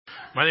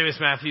My name is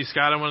Matthew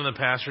Scott. I'm one of the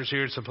pastors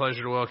here. It's a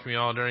pleasure to welcome you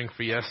all during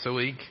Fiesta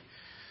Week.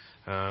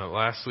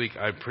 Last week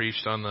I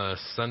preached on the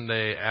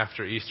Sunday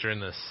after Easter in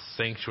the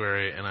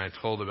sanctuary, and I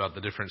told about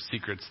the different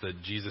secrets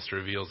that Jesus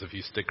reveals if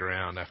you stick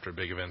around after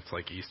big events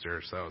like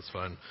Easter, so that was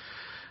fun.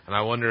 And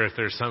I wonder if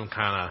there's some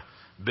kind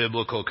of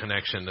biblical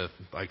connection to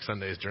like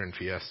Sundays during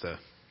Fiesta.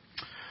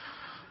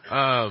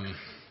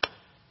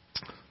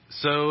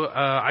 So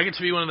I get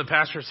to be one of the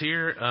pastors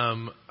here.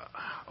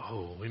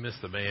 Oh, we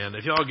missed the band.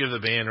 If y'all give the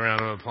band a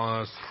round of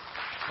applause.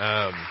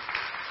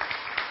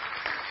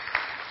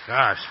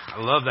 Gosh, I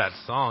love that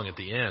song at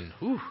the end.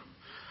 Whew.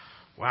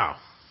 Wow.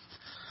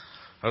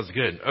 That was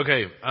good.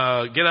 Okay,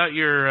 get out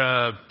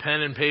your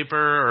pen and paper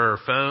or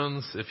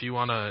phones if you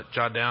want to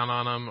jot down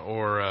on them,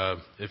 or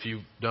if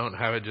you don't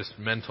have it, just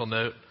mental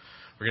note.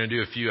 We're going to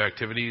do a few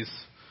activities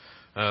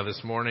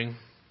this morning.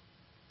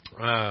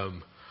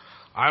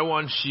 I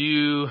want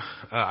you,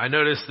 I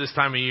noticed this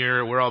time of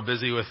year, we're all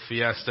busy with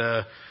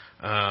Fiesta.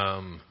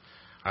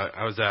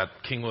 I was at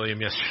King William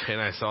yesterday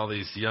and I saw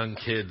these young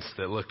kids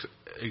that looked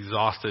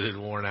exhausted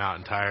and worn out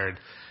and tired,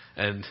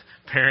 and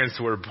parents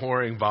were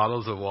pouring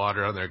bottles of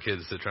water on their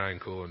kids to try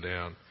and cool them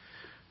down.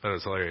 That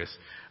was hilarious.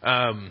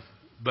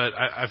 But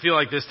I feel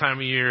like this time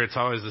of year, it's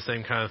always the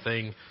same kind of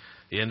thing.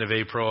 The end of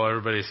April,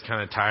 everybody's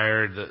kind of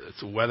tired.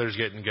 The weather's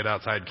getting good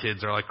outside.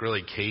 Kids are like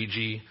really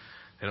cagey.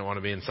 They don't want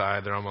to be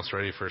inside. They're almost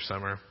ready for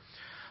summer.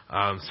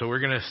 So we're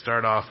going to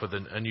start off with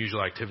an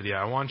unusual activity.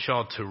 I want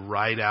y'all to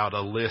write out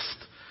a list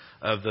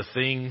of the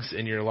things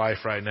in your life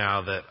right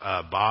now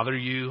that bother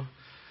you,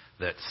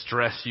 that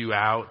stress you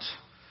out,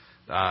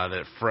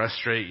 that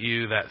frustrate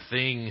you, that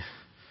thing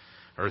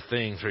or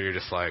things where you're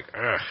just like,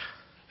 ugh,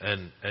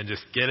 and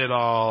just get it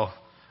all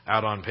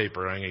out on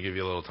paper. I'm going to give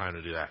you a little time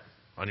to do that.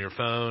 On your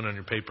phone, on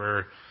your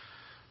paper,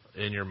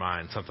 in your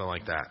mind, something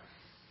like that.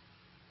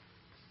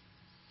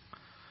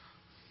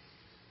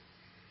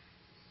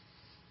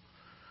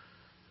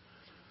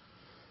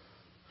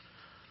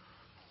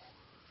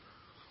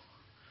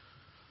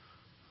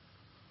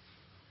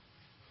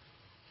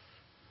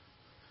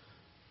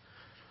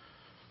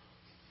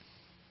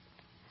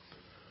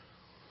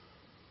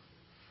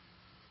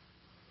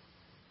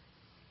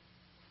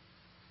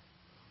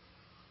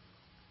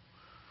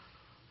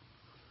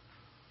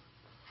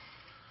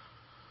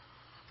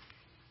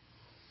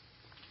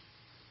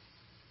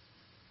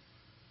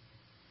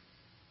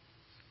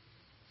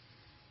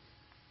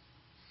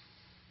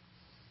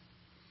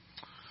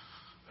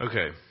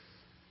 Okay.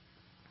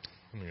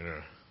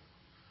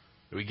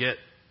 Do we get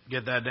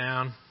that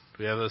down? Do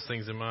we have those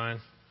things in mind?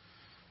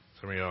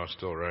 Some of y'all are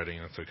still writing.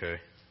 That's okay.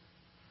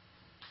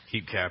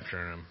 Keep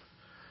capturing them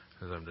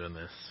as I'm doing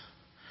this.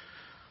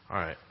 All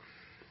right.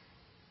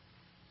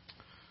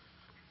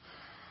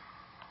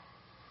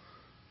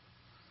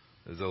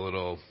 There's a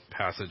little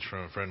passage from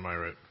a friend of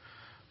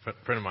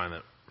mine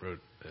that wrote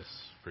this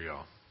for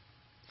y'all.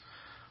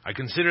 I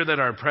consider that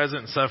our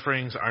present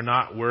sufferings are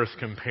not worth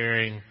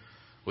comparing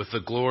with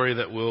the glory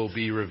that will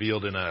be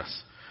revealed in us.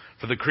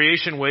 For the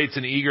creation waits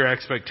in eager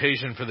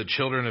expectation for the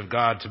children of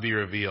God to be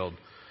revealed.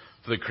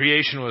 For the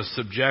creation was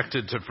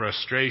subjected to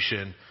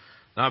frustration,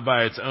 not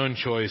by its own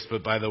choice,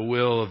 but by the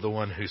will of the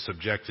one who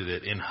subjected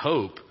it, in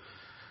hope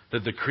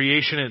that the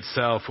creation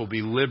itself will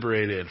be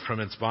liberated from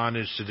its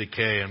bondage to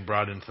decay and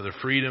brought into the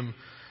freedom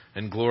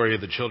and glory of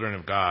the children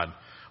of God.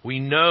 We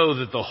know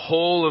that the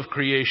whole of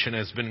creation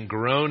has been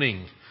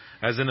groaning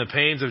as in the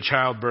pains of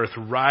childbirth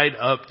right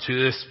up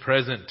to this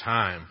present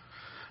time.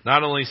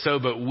 Not only so,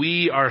 but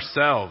we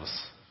ourselves,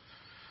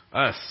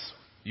 us,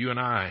 you and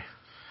I,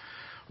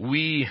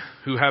 we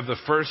who have the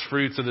first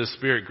fruits of the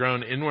Spirit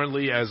groan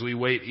inwardly as we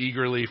wait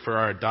eagerly for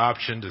our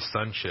adoption to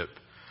sonship,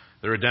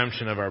 the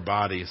redemption of our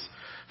bodies.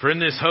 For in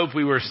this hope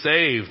we were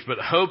saved, but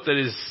hope that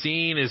is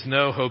seen is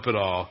no hope at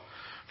all.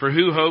 For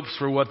who hopes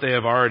for what they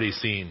have already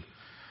seen?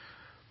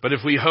 But if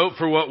we hope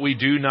for what we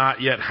do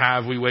not yet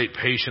have, we wait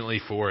patiently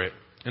for it.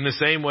 In the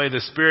same way,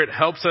 the Spirit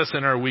helps us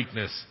in our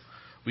weakness.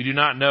 We do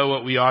not know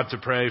what we ought to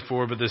pray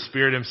for, but the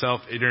Spirit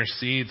Himself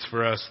intercedes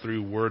for us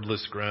through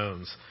wordless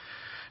groans.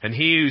 And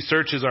He who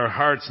searches our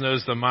hearts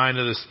knows the mind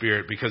of the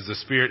Spirit, because the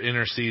Spirit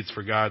intercedes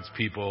for God's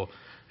people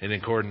in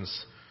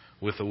accordance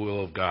with the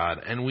will of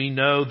God. And we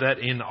know that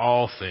in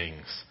all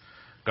things,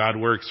 God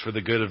works for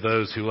the good of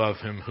those who love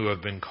Him, who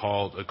have been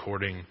called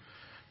according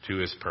to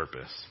His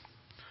purpose.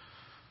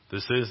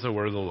 This is the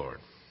word of the Lord.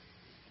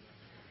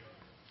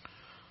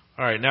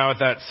 All right, now with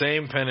that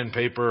same pen and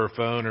paper or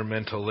phone or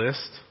mental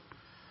list,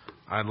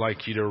 I'd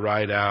like you to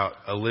write out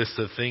a list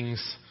of things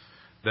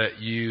that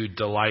you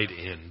delight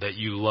in, that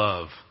you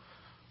love,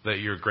 that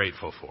you're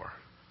grateful for.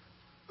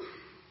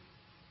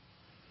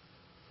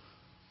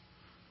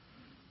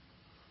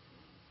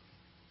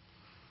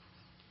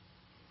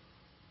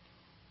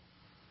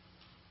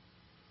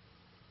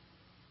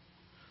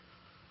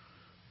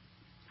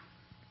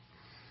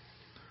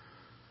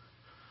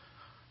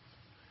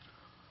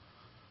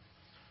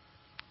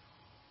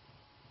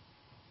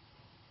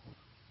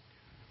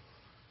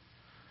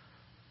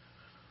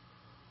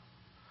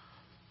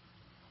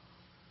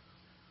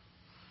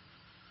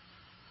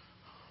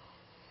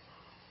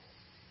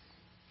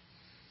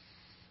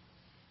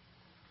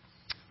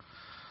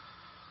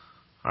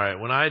 All right,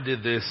 when I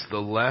did this, the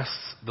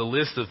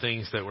list of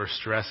things that were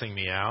stressing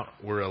me out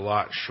were a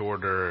lot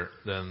shorter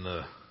than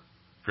the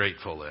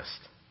grateful list.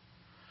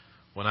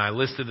 When I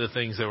listed the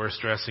things that were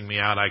stressing me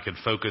out, I could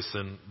focus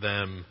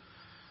them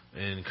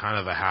in kind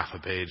of a half a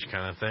page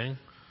kind of thing.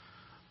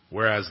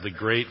 Whereas the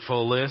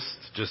grateful list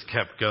just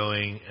kept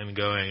going and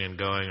going and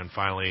going, and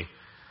finally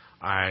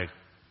I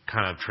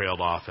kind of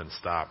trailed off and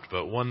stopped.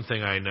 But one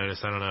thing I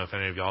noticed, I don't know if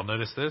any of y'all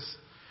noticed this,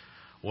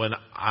 when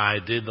I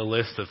did the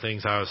list of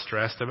things I was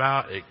stressed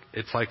about,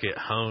 it's like it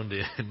honed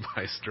in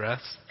my stress.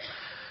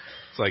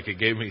 It's like it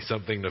gave me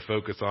something to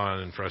focus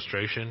on in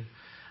frustration.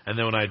 And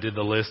then when I did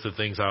the list of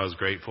things I was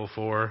grateful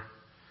for,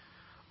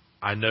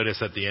 I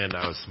noticed at the end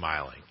I was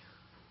smiling.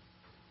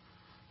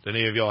 Do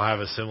any of y'all have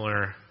a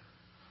similar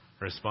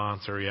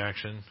response or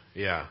reaction?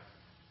 Yeah.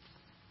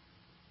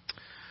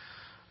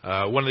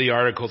 One of the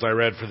articles I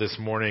read for this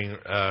morning,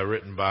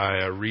 written by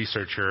a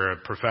researcher, a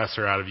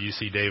professor out of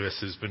UC Davis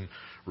who's been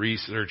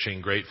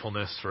researching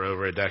gratefulness for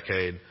over a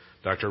decade,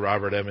 Dr.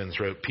 Robert Emmons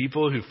wrote,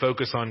 "People who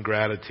focus on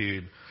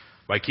gratitude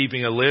by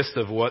keeping a list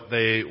of what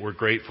they were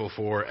grateful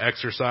for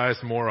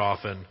exercised more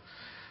often,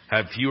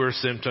 had fewer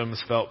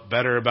symptoms, felt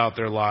better about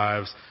their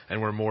lives,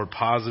 and were more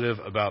positive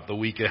about the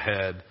week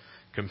ahead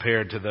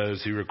compared to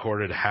those who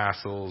recorded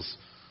hassles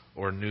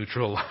or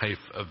neutral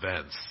life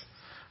events."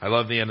 I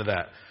love the end of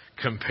that.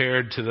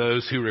 Compared to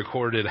those who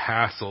recorded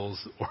hassles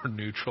or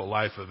neutral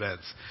life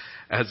events.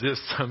 As if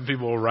some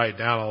people write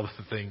down all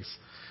the things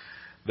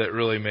that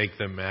really make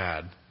them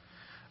mad.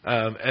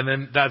 And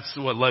then that's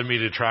what led me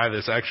to try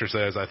this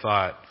exercise. I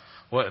thought,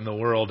 what in the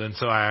world? And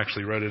so I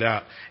actually wrote it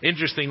out.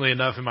 Interestingly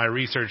enough, in my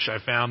research, I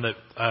found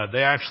that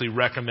they actually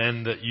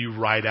recommend that you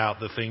write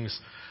out the things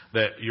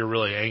that you're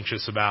really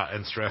anxious about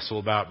and stressful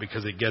about,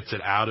 because it gets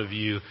it out of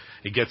you,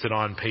 it gets it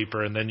on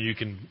paper, and then you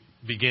can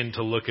begin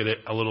to look at it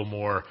a little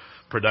more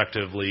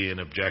productively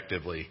and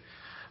objectively.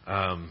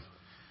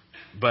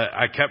 But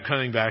I kept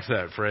coming back to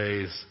that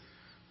phrase,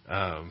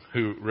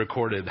 who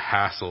recorded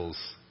hassles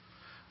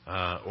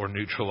or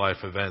neutral life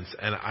events.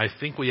 And I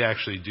think we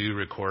actually do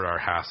record our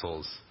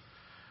hassles.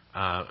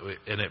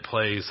 And it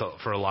plays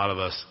for a lot of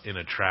us in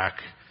a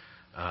track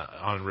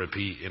on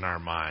repeat in our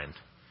mind.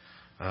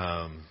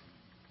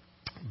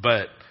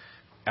 But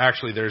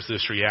actually there's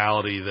this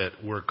reality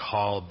that we're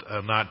called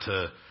not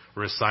to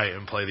recite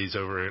and play these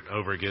over and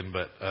over again,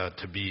 but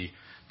to be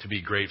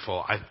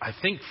grateful. I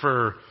think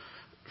for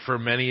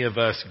many of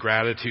us,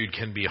 gratitude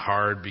can be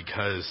hard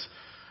because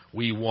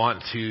we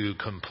want to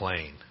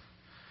complain.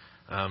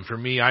 For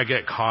me, I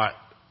get caught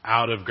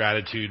out of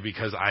gratitude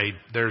because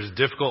there's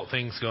difficult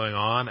things going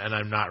on and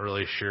I'm not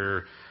really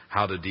sure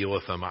how to deal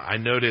with them. I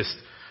noticed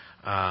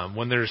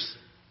when there's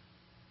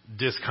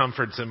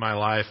discomforts in my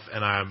life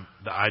and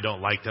I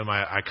don't like them,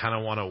 I kind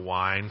of want to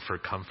whine for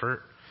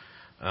comfort.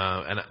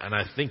 And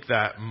I think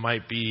that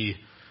might be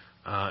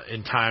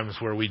in times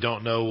where we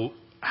don't know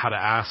how to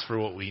ask for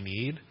what we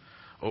need,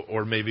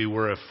 or maybe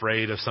we're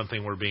afraid of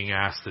something we're being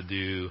asked to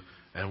do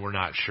and we're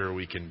not sure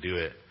we can do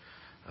it.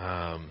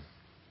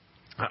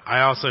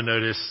 I also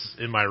notice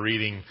in my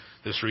reading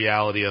this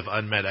reality of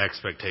unmet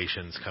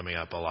expectations coming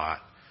up a lot.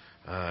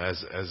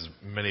 As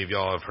many of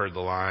y'all have heard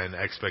the line,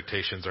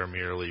 expectations are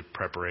merely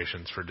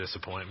preparations for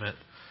disappointment.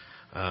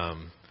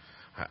 I'm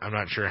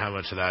not sure how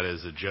much of that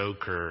is a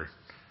joke or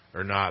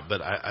not,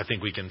 but I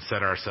think we can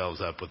set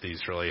ourselves up with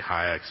these really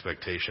high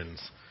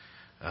expectations.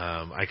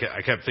 I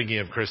kept thinking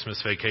of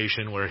Christmas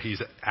Vacation, where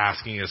he's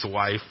asking his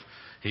wife,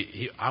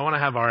 I want to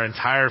have our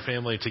entire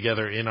family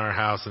together in our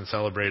house and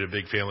celebrate a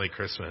big family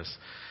Christmas.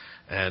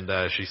 And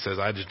she says,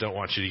 I just don't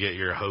want you to get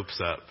your hopes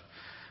up.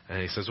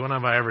 And he says, when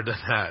have I ever done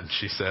that? And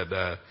she said,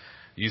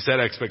 you set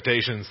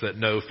expectations that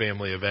no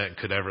family event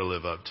could ever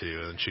live up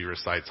to. And she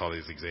recites all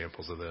these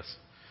examples of this.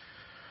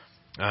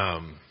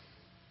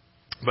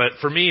 But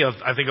for me,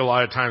 I think a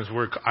lot of times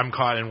I'm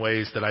caught in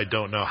ways that I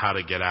don't know how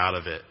to get out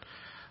of it,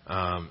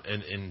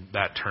 in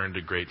that turn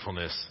to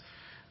gratefulness.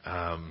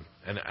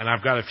 And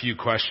I've got a few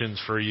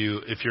questions for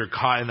you. If you're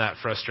caught in that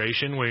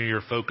frustration where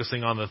you're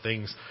focusing on the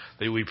things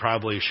that we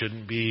probably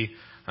shouldn't be,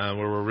 where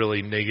we're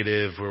really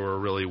negative, where we're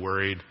really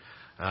worried,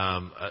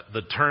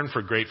 the turn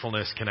for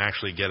gratefulness can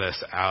actually get us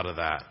out of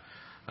that.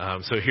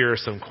 So here are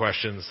some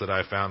questions that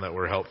I found that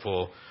were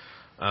helpful.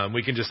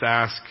 We can just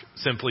ask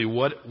simply,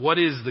 what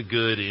is the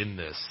good in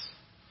this?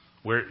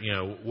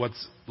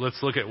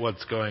 Let's look at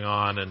what's going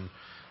on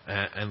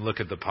and look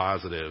at the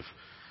positive.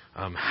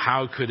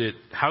 How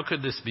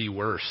could this be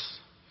worse?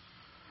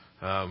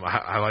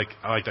 I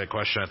like that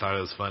question. I thought it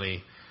was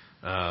funny.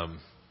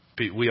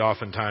 We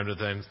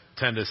oftentimes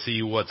tend to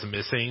see what's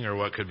missing or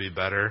what could be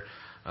better.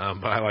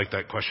 But I like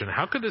that question.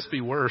 How could this be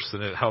worse?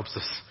 And it helps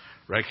us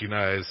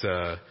recognize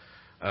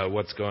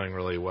what's going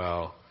really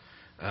well.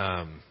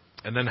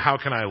 And then how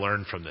can I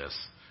learn from this?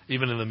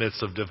 Even in the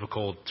midst of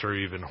difficult or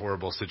even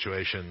horrible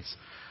situations,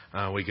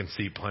 we can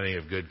see plenty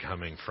of good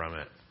coming from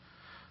it.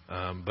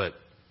 But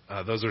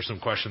those are some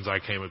questions I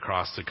came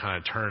across to kind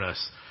of turn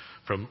us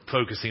from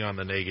focusing on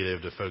the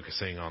negative to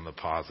focusing on the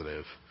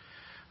positive.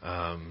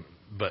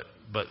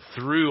 But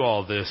through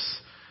all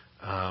this,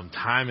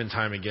 time and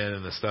time again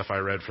in the stuff I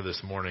read for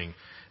this morning,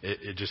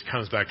 it just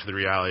comes back to the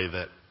reality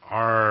that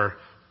our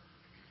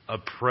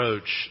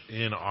approach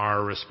in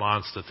our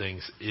response to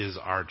things is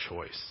our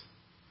choice.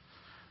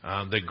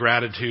 That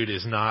gratitude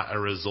is not a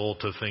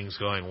result of things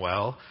going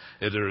well.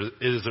 It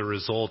is a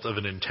result of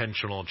an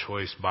intentional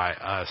choice by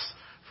us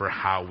for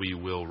how we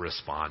will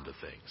respond to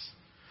things.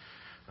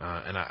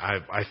 And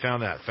I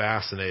found that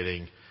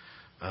fascinating.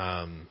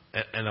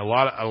 And a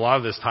lot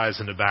of this ties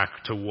into back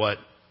to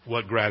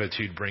what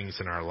gratitude brings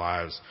in our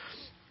lives.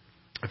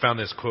 I found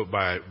this quote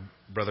by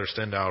Brother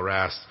Stendhal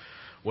Rast: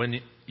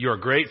 "When you are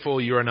grateful,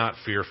 you are not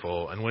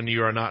fearful. And when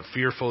you are not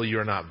fearful, you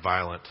are not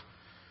violent.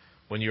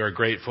 When you are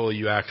grateful,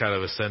 you act out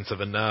of a sense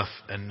of enough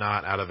and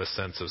not out of a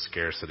sense of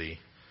scarcity.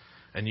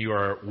 And you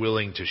are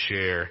willing to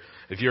share.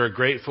 If you are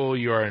grateful,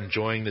 you are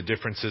enjoying the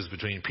differences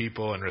between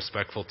people and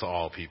respectful to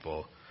all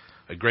people.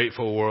 A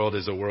grateful world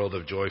is a world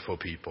of joyful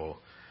people.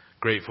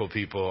 Grateful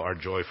people are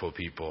joyful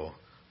people.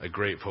 A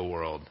grateful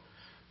world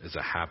is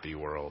a happy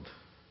world."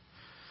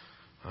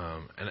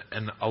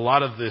 And a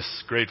lot of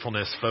this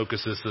gratefulness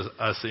focuses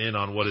us in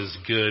on what is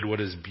good,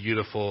 what is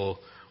beautiful,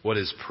 what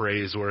is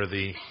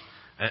praiseworthy.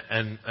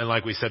 And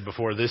like we said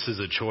before, this is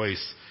a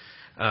choice.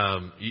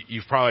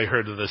 You've probably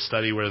heard of the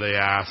study where they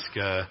ask,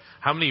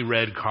 how many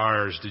red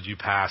cars did you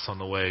pass on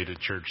the way to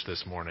church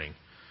this morning?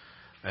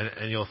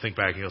 And you'll think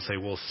back and you'll say,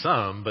 well,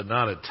 some, but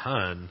not a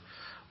ton.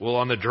 Well,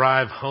 on the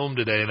drive home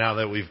today, now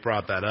that we've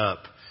brought that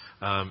up,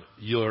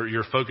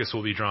 your focus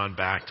will be drawn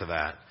back to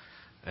that.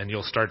 And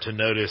you'll start to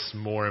notice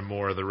more and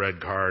more of the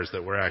red cars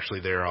that were actually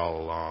there all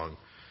along.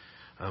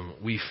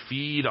 We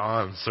feed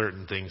on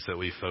certain things that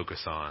we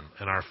focus on,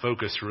 and our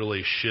focus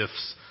really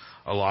shifts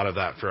a lot of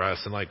that for us.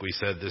 And like we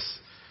said,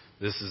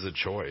 this is a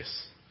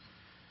choice.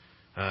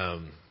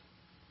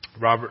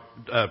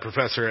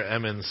 Professor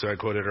Emmons, who I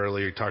quoted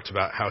earlier, talked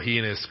about how he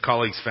and his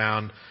colleagues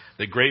found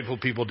that grateful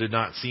people did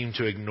not seem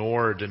to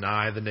ignore or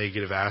deny the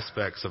negative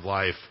aspects of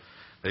life.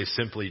 They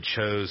simply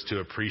chose to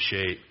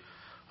appreciate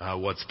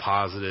what's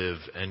positive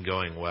and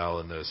going well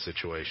in those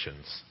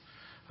situations.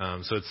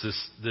 So it's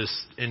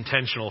this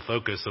intentional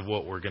focus of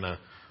what we're gonna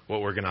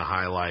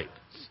highlight.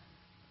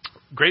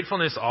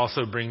 Gratefulness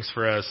also brings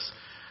for us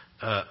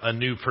a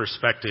new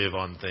perspective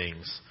on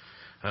things.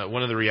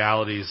 One of the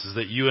realities is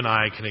that you and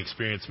I can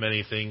experience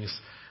many things,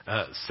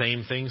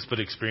 same things, but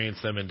experience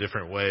them in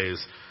different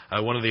ways.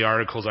 One of the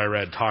articles I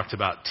read talked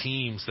about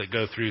teams that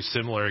go through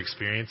similar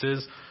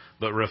experiences,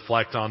 but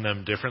reflect on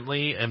them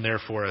differently and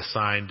therefore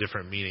assign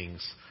different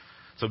meanings.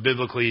 So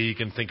biblically, you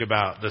can think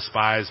about the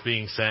spies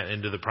being sent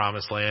into the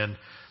promised land.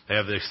 They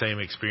have the same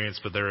experience,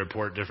 but they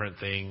report different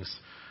things.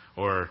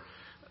 Or,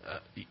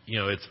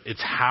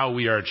 it's how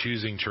we are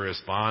choosing to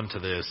respond to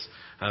this.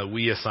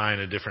 We assign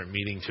a different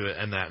meaning to it,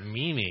 and that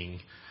meaning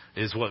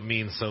is what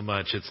means so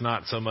much. It's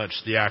not so much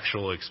the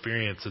actual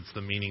experience, it's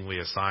the meaning we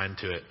assign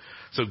to it.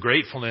 So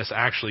gratefulness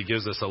actually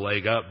gives us a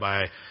leg up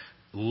by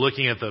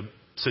looking at the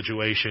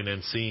situation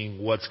and seeing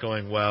what's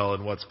going well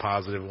and what's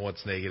positive and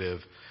what's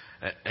negative,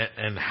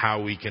 and how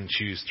we can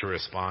choose to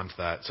respond to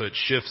that. So it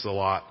shifts a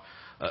lot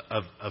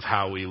of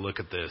how we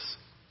look at this.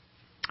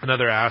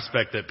 Another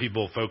aspect that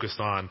people focused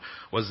on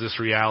was this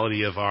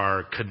reality of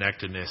our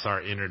connectedness,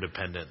 our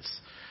interdependence.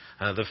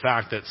 The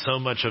fact that so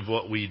much of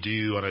what we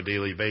do on a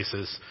daily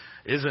basis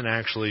isn't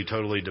actually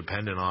totally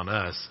dependent on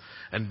us.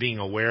 And being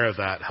aware of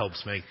that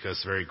helps make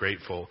us very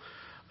grateful.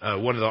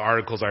 One of the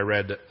articles I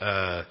read,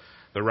 the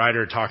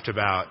writer talked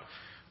about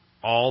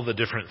all the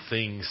different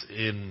things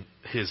in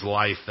his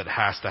life that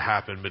has to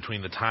happen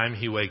between the time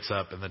he wakes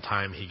up and the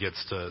time he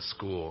gets to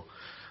school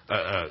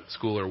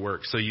or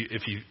work. So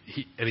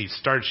he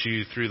starts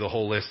you through the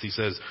whole list. He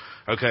says,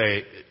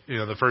 okay,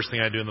 the first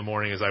thing I do in the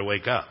morning is I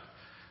wake up.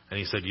 And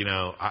he said,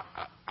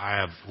 I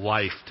have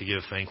life to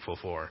give thankful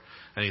for.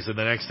 And he said,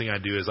 the next thing I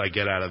do is I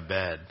get out of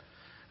bed.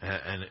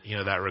 And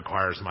that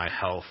requires my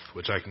health,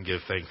 which I can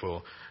give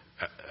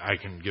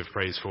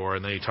praise for.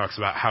 And then he talks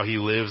about how he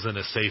lives in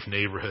a safe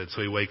neighborhood.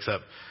 So he wakes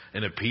up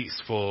in a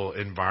peaceful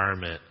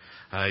environment.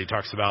 He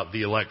talks about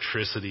the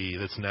electricity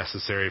that's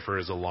necessary for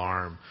his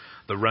alarm,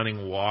 the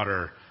running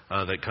water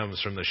that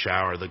comes from the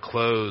shower, the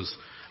clothes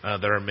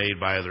that are made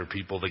by other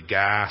people, the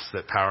gas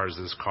that powers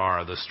his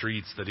car, the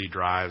streets that he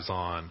drives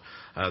on,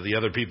 the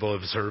other people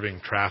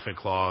observing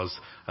traffic laws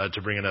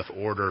to bring enough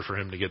order for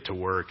him to get to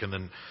work, and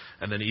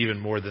then even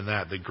more than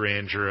that, the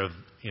grandeur of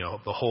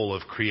the whole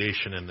of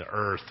creation and the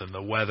earth and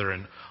the weather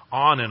and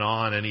on.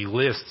 And he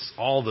lists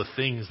all the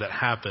things that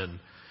happen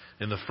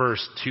in the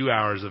first 2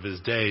 hours of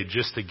his day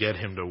just to get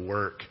him to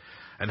work,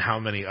 and how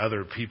many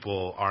other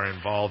people are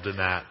involved in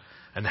that,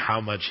 and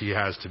how much he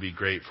has to be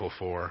grateful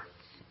for.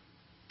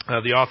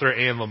 The author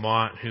Anne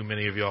Lamott, who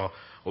many of y'all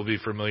will be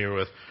familiar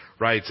with,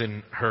 writes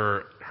in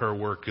her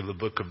work in the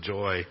Book of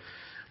Joy,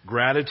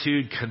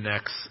 gratitude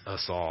connects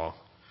us all.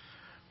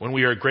 When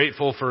we are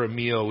grateful for a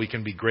meal, we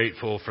can be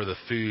grateful for the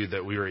food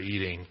that we are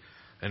eating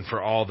and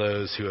for all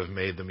those who have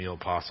made the meal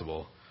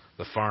possible,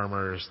 the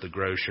farmers, the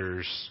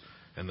grocers,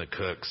 and the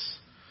cooks.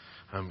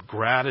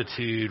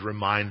 Gratitude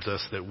reminds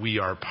us that we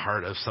are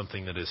part of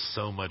something that is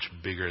so much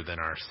bigger than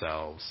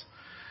ourselves.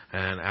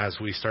 And as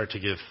we start to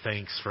give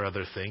thanks for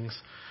other things,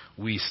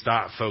 we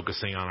stop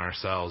focusing on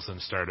ourselves and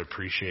start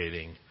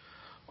appreciating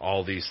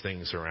all these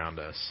things around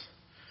us.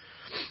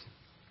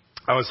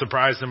 I was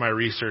surprised in my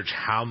research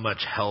how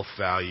much health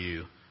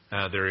value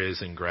there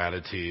is in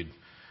gratitude.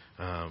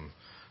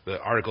 The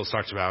articles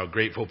talked about how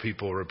grateful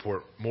people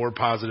report more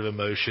positive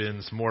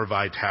emotions, more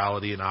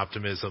vitality and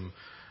optimism,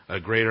 a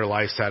greater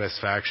life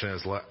satisfaction,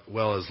 as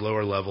well as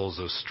lower levels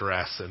of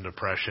stress and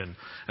depression.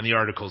 And the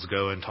articles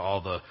go into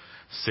all the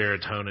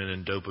serotonin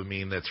and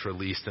dopamine that's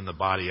released in the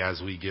body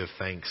as we give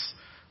thanks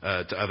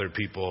to other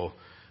people.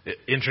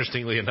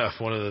 Interestingly enough,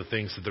 one of the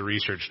things that the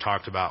research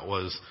talked about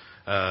was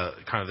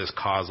kind of this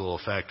causal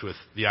effect with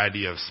the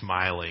idea of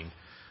smiling.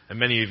 And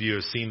many of you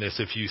have seen this.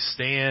 If you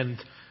stand,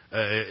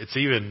 it's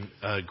even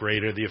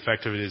greater. The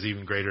effect of it is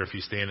even greater if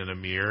you stand in a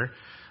mirror.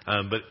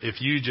 But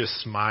if you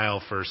just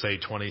smile for, say,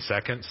 20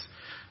 seconds,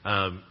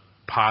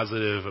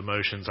 positive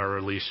emotions are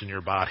released in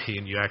your body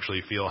and you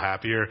actually feel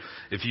happier.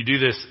 If you do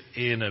this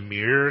in a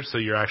mirror, so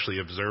you're actually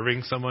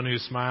observing someone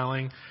who's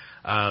smiling,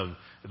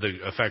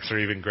 the effects are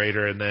even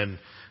greater. And then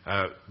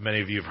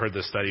many of you have heard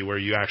the study where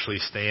you actually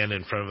stand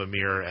in front of a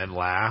mirror and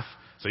laugh.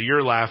 So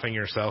you're laughing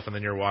yourself and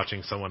then you're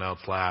watching someone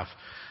else laugh.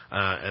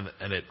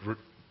 And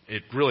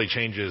it really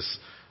changes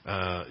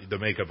the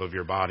makeup of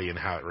your body and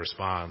how it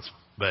responds.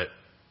 But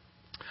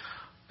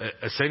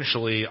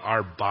essentially,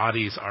 our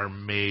bodies are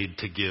made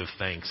to give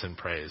thanks and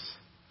praise.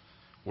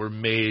 We're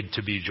made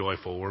to be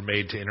joyful. We're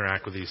made to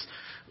interact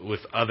with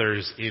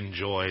others in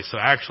joy. So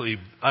actually,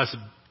 us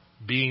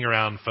being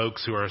around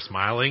folks who are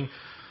smiling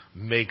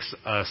makes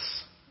us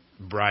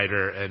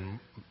brighter and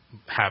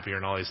happier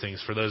and all these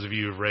things. For those of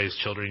you who've raised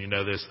children, you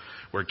know this,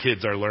 where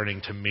kids are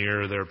learning to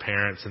mirror their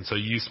parents. And so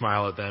you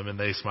smile at them and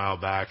they smile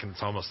back, and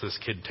it's almost this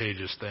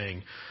contagious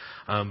thing.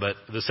 But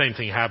the same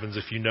thing happens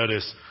if you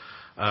notice,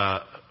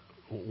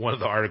 one of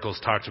the articles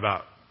talked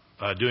about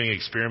doing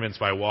experiments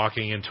by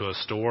walking into a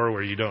store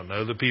where you don't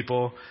know the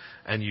people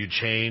and you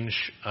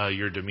change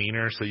your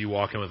demeanor. So you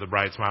walk in with a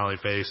bright, smiley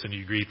face and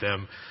you greet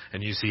them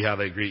and you see how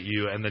they greet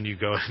you. And then you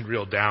go in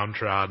real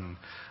downtrodden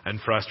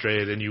and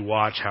frustrated and you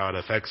watch how it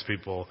affects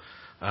people.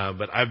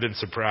 But I've been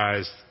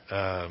surprised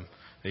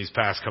these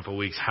past couple of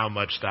weeks how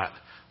much that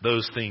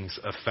those things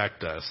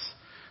affect us.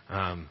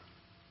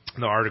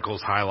 The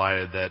articles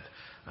highlighted that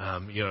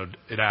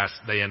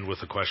they end with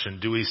the question,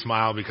 do we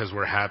smile because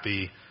we're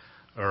happy,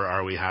 or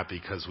are we happy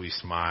because we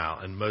smile?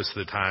 And most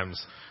of the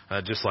times,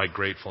 just like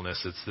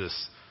gratefulness,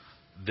 it's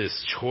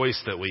this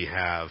choice that we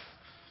have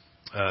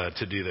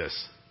to do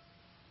this.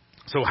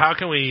 So how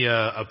can we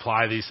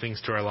apply these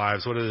things to our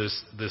lives? What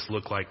does this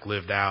look like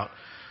lived out?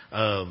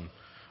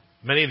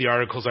 Many of the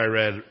articles I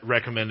read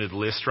recommended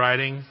list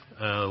writing,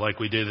 like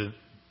we did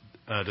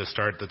to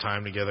start the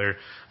time together.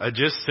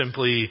 Just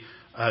simply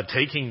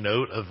taking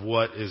note of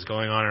what is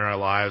going on in our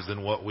lives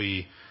and what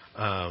we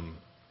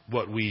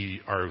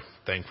are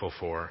thankful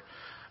for.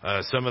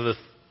 Some of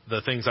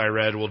the things I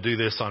read will do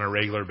this on a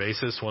regular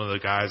basis. One of the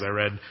guys I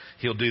read,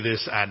 he'll do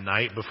this at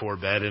night before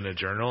bed in a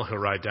journal. He'll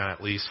write down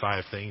at least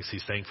 5 things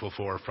he's thankful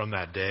for from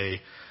that day.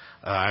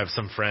 I have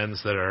some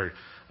friends that are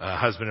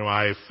husband and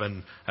wife,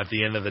 and at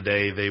the end of the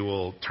day, they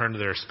will turn to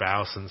their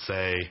spouse and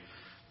say,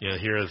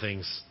 here are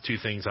the 2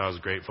 things I was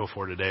grateful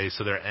for today.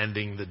 So they're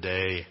ending the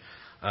day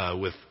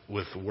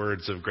with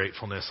words of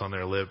gratefulness on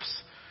their lips.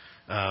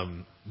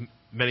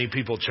 Many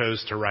people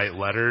chose to write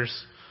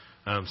letters.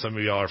 Some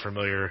of y'all are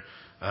familiar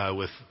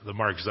with the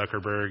Mark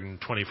Zuckerberg in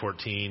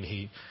 2014.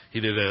 He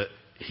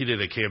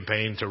did a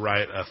campaign to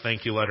write a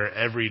thank you letter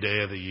every day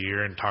of the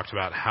year and talked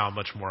about how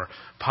much more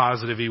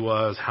positive he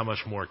was, how much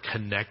more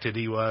connected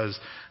he was,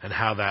 and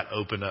how that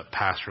opened up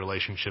past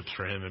relationships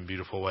for him in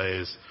beautiful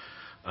ways.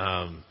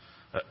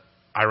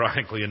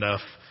 Ironically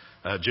enough,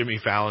 Jimmy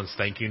Fallon's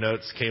thank you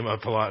notes came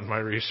up a lot in my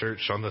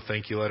research on the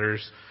thank you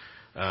letters.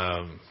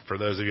 For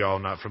those of y'all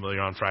not familiar,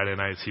 on Friday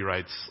nights he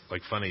writes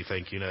like funny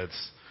thank you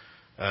notes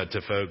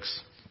to folks.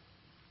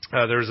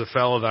 There's a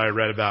fellow that I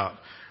read about,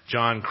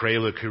 John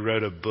Kralik, who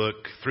wrote a book,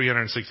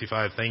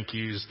 365 Thank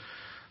Yous.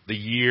 The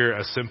year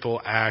a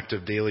simple act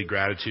of daily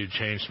gratitude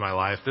changed my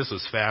life. This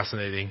was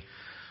fascinating.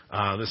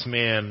 This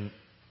man,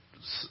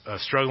 a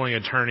struggling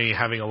attorney,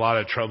 having a lot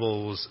of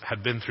troubles,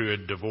 had been through a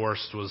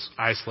divorce, was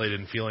isolated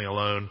and feeling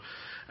alone,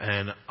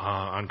 and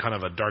on kind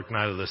of a dark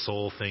night of the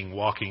soul thing,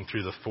 walking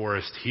through the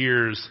forest,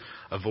 hears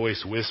a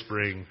voice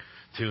whispering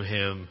to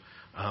him,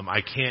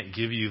 I can't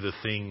give you the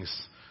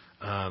things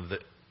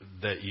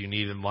that you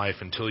need in life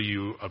until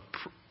you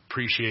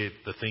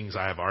appreciate the things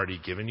I have already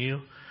given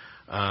you.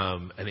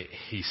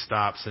 He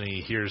stops and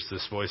he hears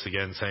this voice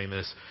again saying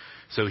this.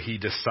 So he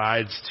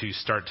decides to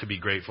start to be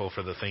grateful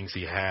for the things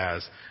he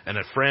has. And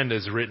a friend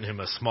has written him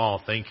a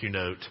small thank you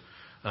note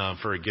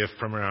for a gift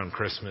from around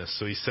Christmas.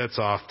 So he sets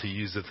off to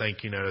use the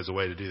thank you note as a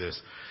way to do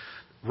this.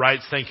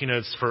 Writes thank you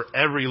notes for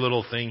every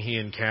little thing he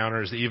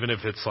encounters, even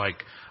if it's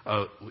like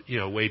a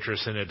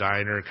waitress in a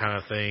diner kind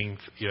of thing.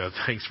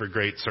 Thanks for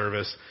great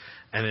service.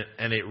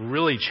 and it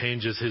really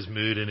changes his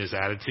mood and his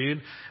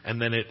attitude.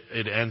 And then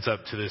it ends up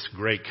to this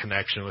great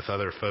connection with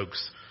other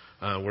folks,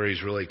 where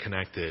he's really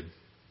connected.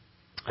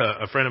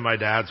 A friend of my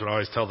dad's would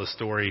always tell the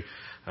story.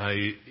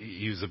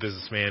 He was a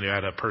businessman who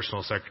had a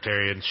personal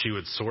secretary, and she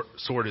would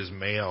sort his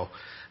mail.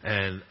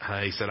 And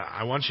he said,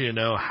 I want you to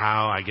know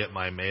how I get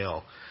my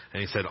mail.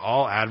 And he said,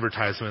 all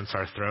advertisements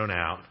are thrown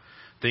out.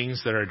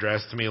 Things that are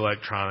addressed to me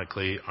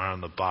electronically are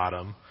on the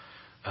bottom.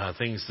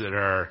 Things that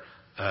are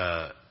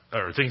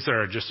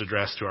just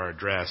addressed to our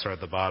address are at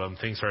the bottom.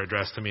 Things that are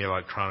addressed to me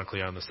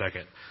electronically are on the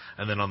second.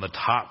 And then on the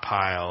top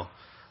pile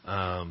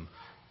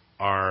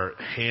are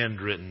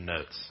handwritten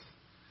notes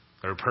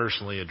that are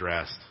personally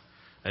addressed.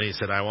 And he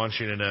said, I want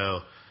you to know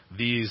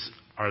these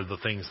are the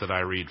things that I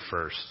read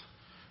first.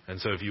 And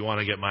so if you want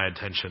to get my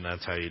attention,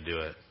 that's how you do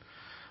it.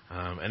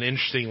 And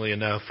interestingly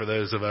enough, for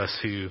those of us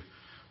who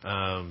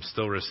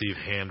still receive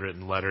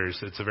handwritten letters,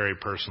 it's a very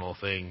personal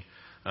thing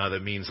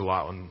that means a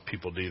lot when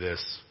people do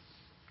this.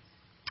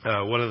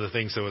 One of the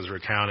things that was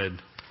recounted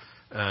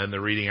in the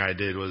reading I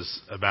did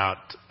was about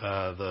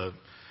the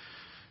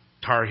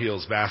Tar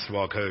Heels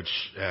basketball coach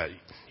at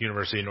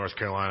University of North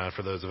Carolina.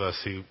 For those of us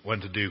who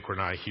went to Duke, we're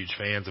not huge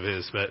fans of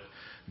his, but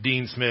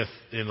Dean Smith,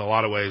 in a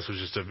lot of ways, was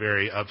just a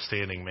very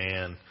upstanding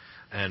man.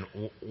 And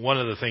one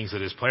of the things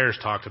that his players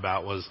talked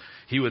about was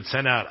he would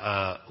send out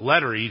a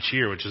letter each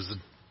year, which is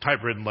a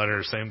typewritten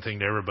letter, same thing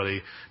to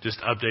everybody, just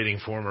updating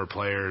former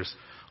players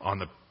on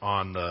the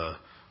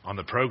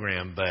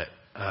program. But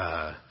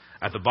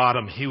at the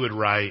bottom, he would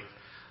write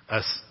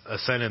a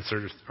sentence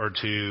or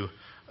two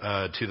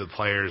to the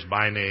players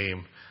by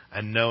name,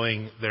 and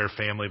knowing their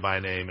family by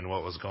name and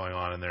what was going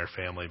on in their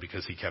family,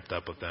 because he kept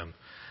up with them.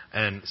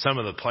 And some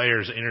of the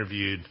players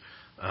interviewed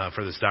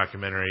for this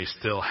documentary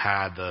still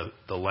had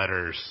the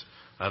letters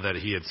that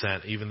he had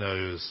sent, even though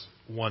it was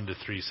 1 to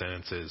 3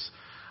 sentences.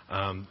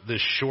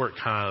 This short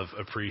kind of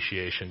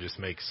appreciation just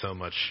makes so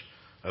much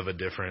of a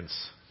difference.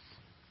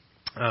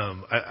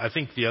 I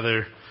think the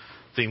other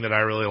thing that I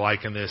really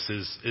like in this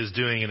is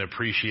doing an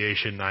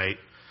appreciation night.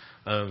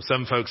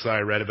 Some folks that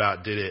I read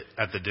about did it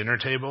at the dinner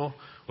table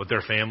with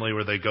their family,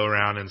 where they go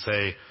around and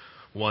say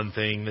one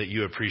thing that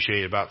you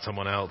appreciate about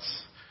someone else.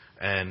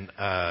 And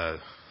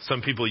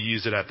some people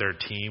use it at their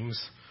teams.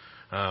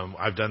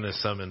 I've done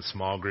this some in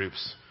small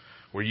groups,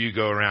 where you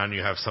go around,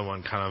 you have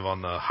someone kind of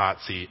on the hot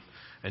seat,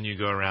 and you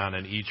go around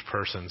and each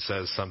person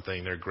says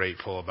something they're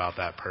grateful about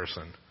that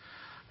person.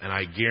 And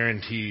I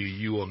guarantee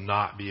you will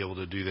not be able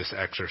to do this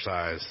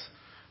exercise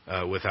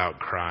without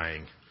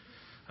crying.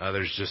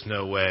 There's just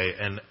no way.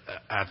 And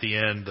at the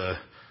end,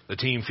 the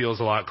team feels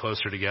a lot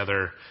closer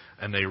together,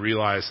 and they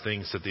realize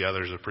things that the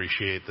others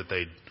appreciate that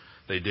they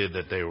did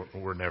that they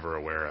were never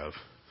aware of.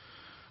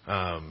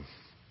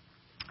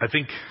 I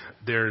think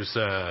there's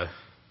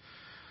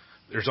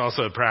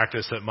also a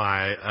practice that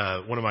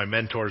one of my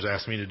mentors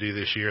asked me to do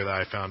this year that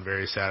I found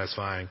very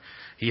satisfying.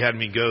 He had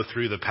me go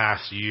through the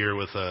past year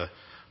with a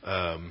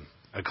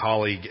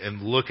colleague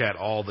and look at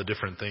all the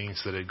different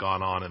things that had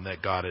gone on and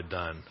that God had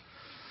done.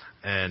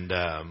 And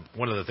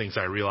one of the things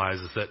I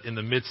realized is that in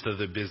the midst of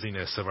the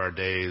busyness of our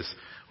days,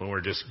 when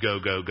we're just go,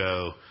 go,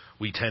 go,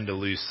 we tend to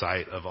lose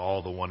sight of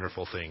all the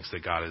wonderful things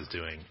that God is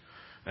doing.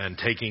 And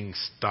taking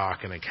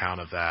stock and account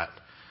of that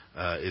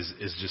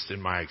is just,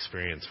 in my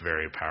experience,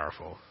 very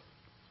powerful.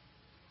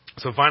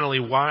 So finally,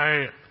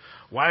 why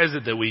is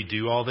it that we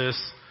do all this?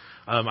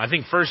 I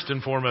think first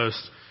and foremost,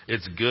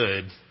 it's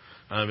good.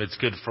 It's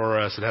good for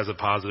us. It has a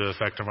positive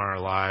effect on our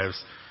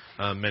lives.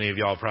 Many of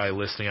y'all probably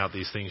listing out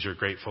these things you're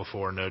grateful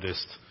for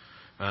noticed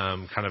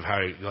kind of how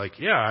you're like,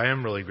 yeah, I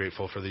am really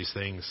grateful for these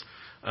things.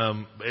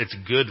 It's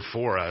good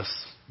for us.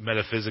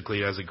 Metaphysically,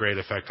 it has a great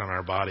effect on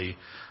our body.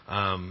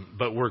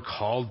 But we're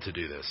called to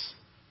do this.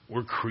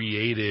 We're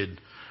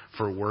created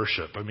for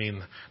worship. I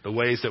mean, the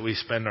ways that we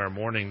spend our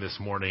morning this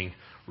morning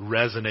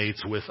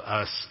resonates with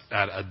us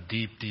at a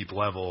deep, deep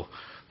level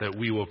that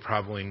we will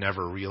probably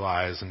never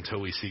realize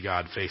until we see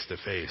God face to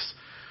face.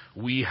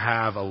 We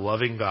have a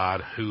loving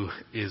God who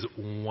is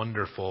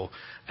wonderful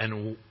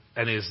and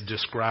is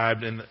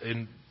described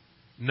in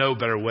no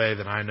better way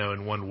than I know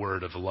in one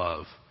word of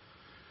love.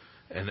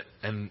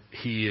 And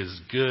he is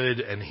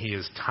good, and he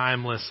is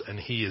timeless, and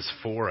he is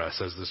for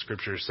us, as the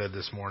scripture said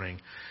this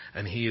morning,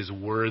 and he is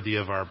worthy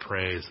of our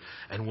praise.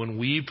 And when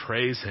we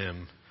praise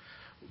him,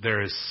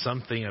 there is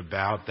something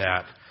about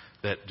that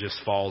just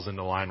falls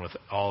into line with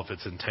all of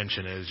its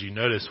intention. As you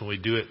notice, when we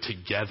do it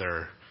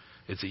together,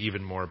 it's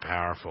even more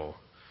powerful.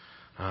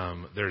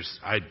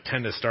 I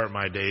tend to start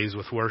my days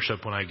with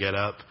worship when I get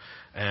up,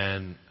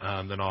 and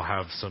then I'll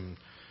have some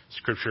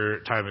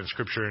time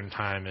in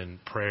time in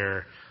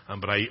prayer.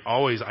 But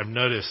I've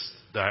noticed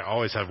that I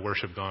always have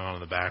worship going on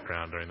in the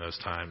background during those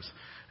times,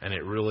 and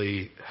it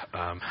really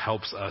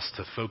helps us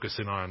to focus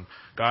in on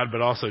God,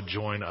 but also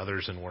join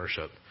others in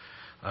worship.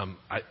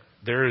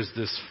 There is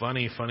this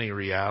funny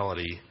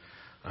reality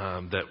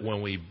that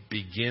when we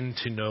begin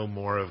to know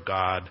more of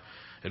God,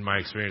 in my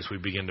experience, we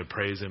begin to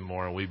praise him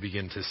more, and we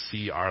begin to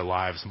see our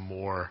lives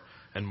more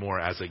and more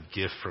as a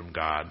gift from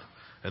God.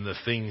 And the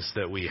things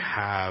that we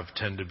have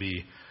tend to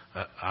be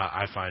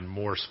I find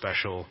more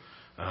special,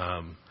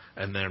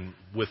 and then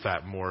with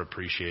that more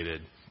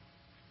appreciated.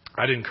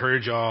 I'd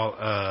encourage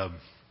y'all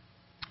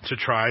to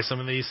try some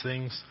of these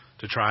things,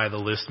 to try the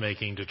list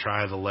making, to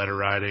try the letter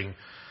writing,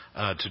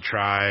 to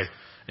try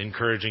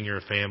encouraging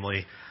your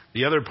family.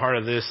 The other part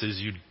of this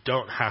is you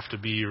don't have to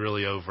be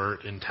really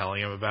overt in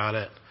telling them about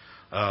it.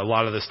 A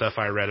lot of the stuff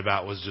I read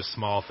about was just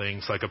small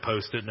things like a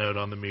Post-it note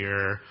on the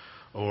mirror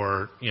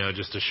or,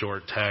 just a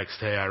short text.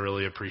 Hey, I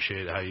really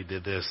appreciate how you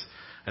did this.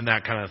 And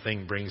that kind of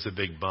thing brings a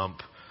big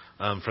bump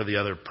for the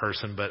other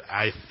person. But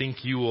I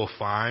think you will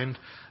find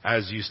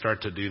as you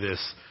start to do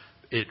this,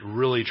 it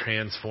really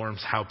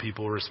transforms how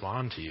people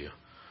respond to you.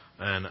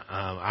 And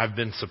I've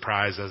been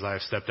surprised as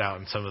I've stepped out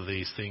in some of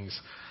these things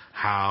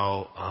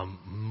how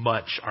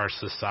much our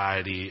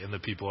society and the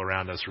people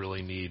around us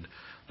really need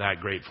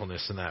that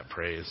gratefulness and that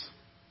praise.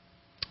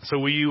 So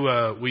will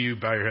you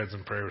bow your heads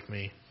and pray with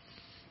me?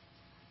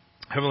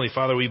 Heavenly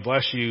Father, we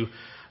bless you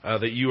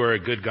that you are a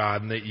good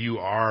God and that you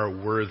are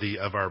worthy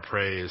of our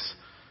praise.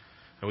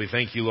 And we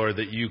thank you, Lord,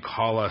 that you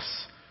call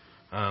us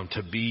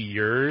to be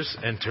yours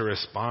and to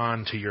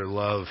respond to your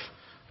love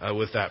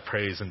with that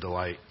praise and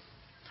delight.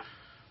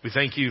 We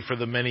thank you for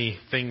the many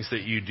things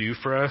that you do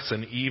for us,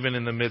 and even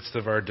in the midst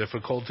of our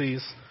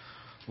difficulties,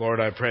 Lord,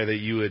 I pray that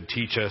you would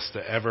teach us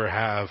to ever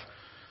have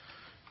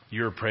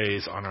your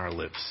praise on our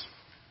lips.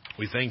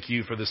 We thank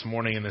you for this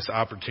morning and this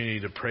opportunity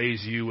to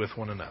praise you with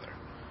one another.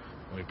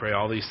 And we pray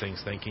all these things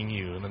thanking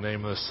you in the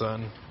name of the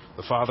Son,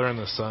 the Father, and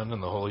the Son,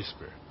 and the Holy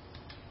Spirit.